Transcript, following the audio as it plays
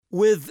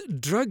With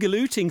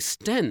drug-eluting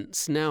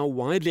stents now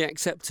widely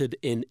accepted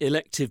in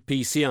elective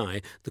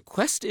PCI, the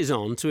quest is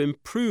on to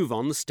improve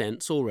on the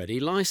stents already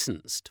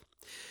licensed.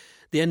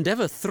 The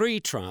Endeavour 3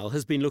 trial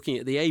has been looking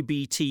at the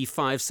ABT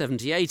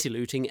 578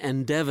 eluting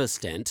Endeavour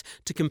stent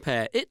to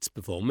compare its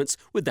performance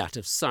with that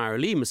of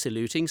sirolimus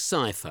eluting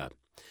Cypher.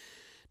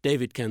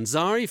 David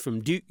Kanzari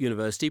from Duke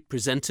University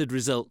presented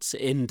results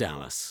in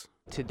Dallas.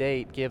 To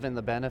date, given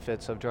the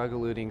benefits of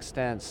drug-eluting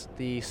stents,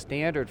 the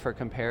standard for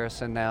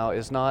comparison now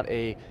is not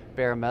a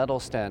bare metal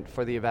stent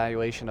for the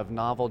evaluation of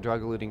novel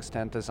drug-eluting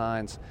stent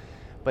designs,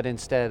 but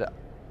instead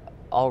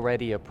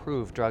already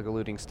approved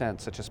drug-eluting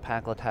stents such as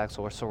paclitaxel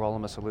or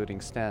sirolimus-eluting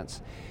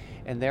stents.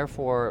 And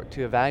therefore,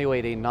 to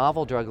evaluate a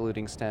novel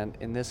drug-eluting stent,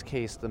 in this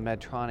case the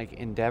Medtronic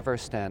Endeavour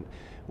stent,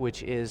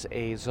 which is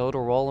a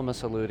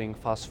zodorolimus-eluting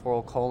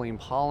phosphorylcholine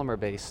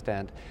polymer-based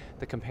stent,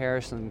 the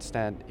comparison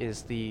stent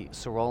is the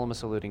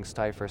sirolimus-eluting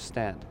Cypher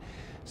stent.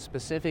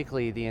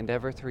 Specifically, the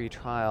Endeavour 3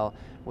 trial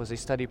was a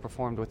study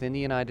performed within the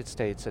United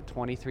States at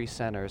 23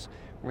 centers,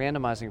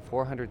 randomizing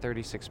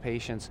 436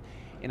 patients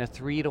in a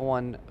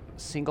 3-to-1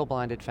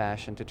 single-blinded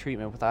fashion to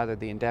treatment with either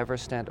the Endeavour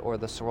stent or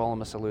the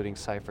sirolimus-eluting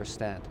Cypher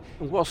stent.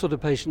 What sort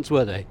of patients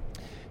were they?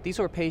 These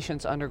were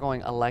patients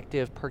undergoing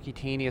elective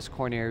percutaneous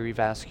coronary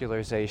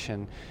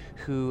revascularization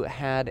who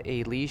had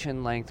a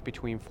lesion length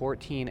between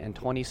 14 and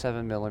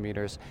 27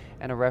 millimeters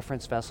and a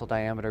reference vessel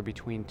diameter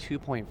between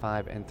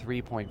 2.5 and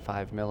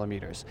 3.5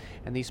 millimeters.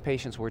 And these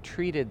patients were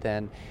treated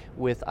then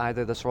with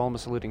either the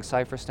sirolimus-eluting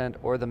Cypher stent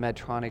or the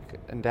Medtronic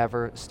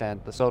Endeavour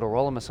stent, the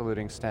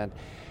zodorolimus-eluting stent,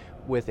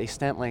 with a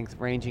stent length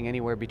ranging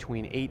anywhere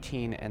between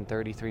 18 and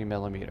 33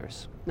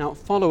 millimeters. Now,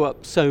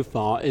 follow-up so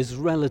far is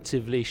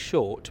relatively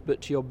short,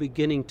 but you're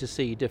beginning to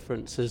see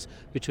differences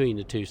between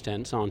the two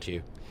stents, aren't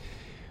you?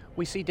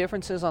 We see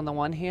differences on the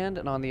one hand,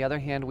 and on the other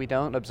hand, we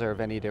don't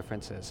observe any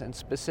differences. And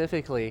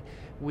specifically,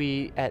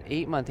 at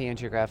 8-month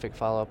angiographic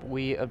follow-up,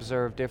 we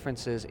observe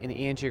differences in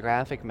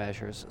angiographic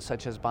measures,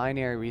 such as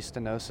binary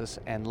restenosis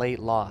and late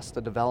loss,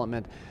 the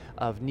development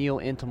of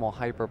neointimal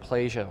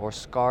hyperplasia or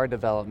scar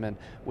development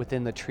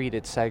within the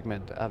treated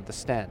segment of the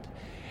stent.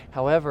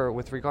 However,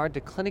 with regard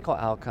to clinical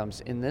outcomes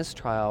in this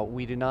trial,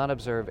 we do not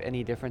observe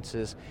any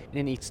differences,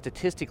 any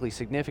statistically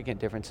significant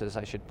differences,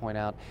 I should point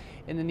out,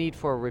 in the need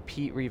for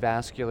repeat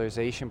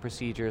revascularization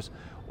procedures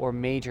or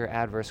major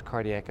adverse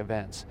cardiac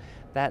events.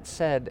 That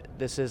said,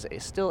 this is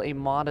still a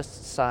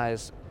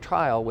modest-sized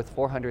trial with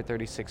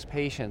 436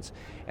 patients,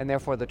 and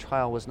therefore the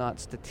trial was not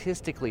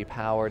statistically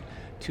powered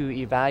to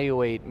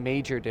evaluate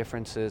major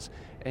differences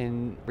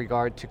in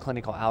regard to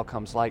clinical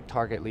outcomes like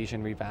target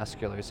lesion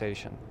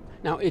revascularization.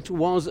 Now, it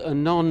was a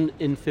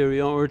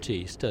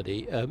non-inferiority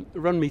study.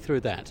 Run me through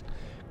that.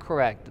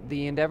 Correct.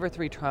 The Endeavour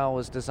 3 trial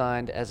was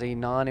designed as a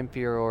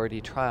non-inferiority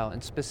trial,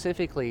 and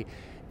specifically,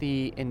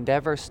 the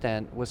Endeavour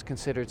stent was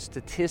considered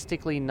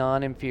statistically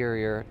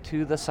non-inferior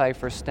to the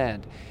Cypher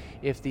stent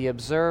if the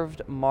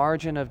observed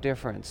margin of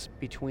difference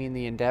between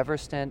the Endeavour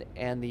stent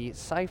and the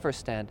Cypher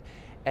stent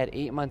at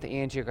 8-month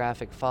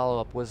angiographic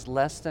follow-up was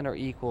less than or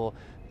equal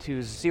to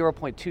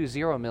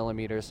 0.20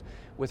 millimeters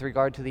with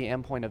regard to the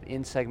endpoint of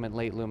in-segment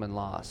late lumen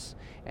loss.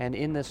 And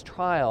in this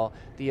trial,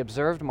 the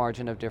observed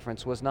margin of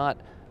difference was not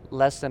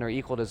less than or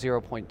equal to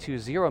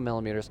 0.20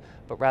 millimeters,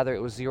 but rather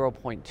it was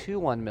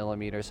 0.21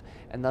 millimeters,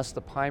 and thus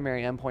the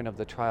primary endpoint of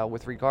the trial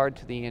with regard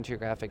to the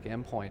angiographic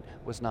endpoint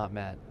was not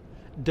met.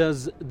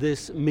 Does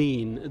this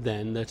mean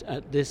then that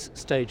at this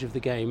stage of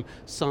the game,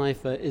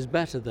 Cypher is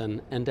better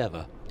than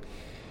Endeavour?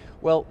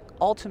 Well,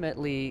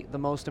 ultimately, the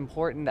most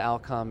important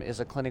outcome is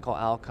a clinical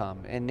outcome,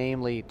 and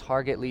namely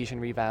target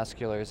lesion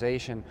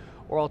revascularization,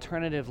 or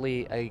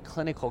alternatively a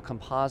clinical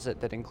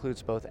composite that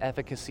includes both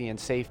efficacy and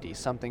safety,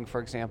 something,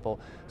 for example,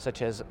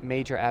 such as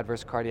major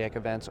adverse cardiac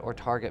events or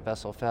target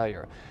vessel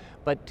failure.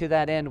 But to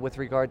that end, with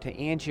regard to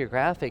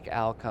angiographic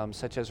outcomes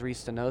such as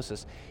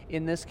restenosis,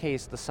 in this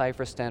case the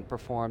Cypher stent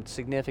performed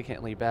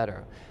significantly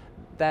better.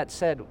 That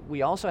said,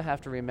 we also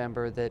have to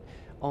remember that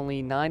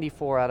only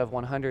 94 out of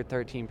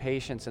 113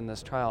 patients in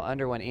this trial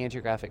underwent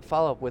angiographic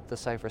follow-up with the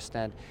Cypher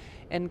stent,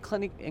 and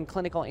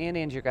clinical and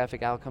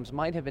angiographic outcomes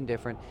might have been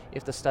different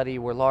if the study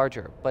were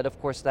larger. But of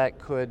course that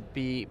could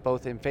be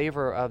both in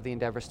favor of the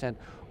Endeavour stent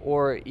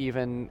or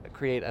even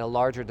create a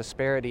larger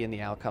disparity in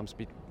the outcomes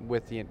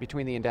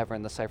between the Endeavour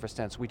and the Cypher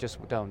stents. We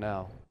just don't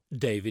know.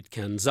 David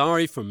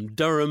Kanzari from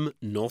Durham,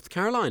 North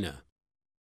Carolina.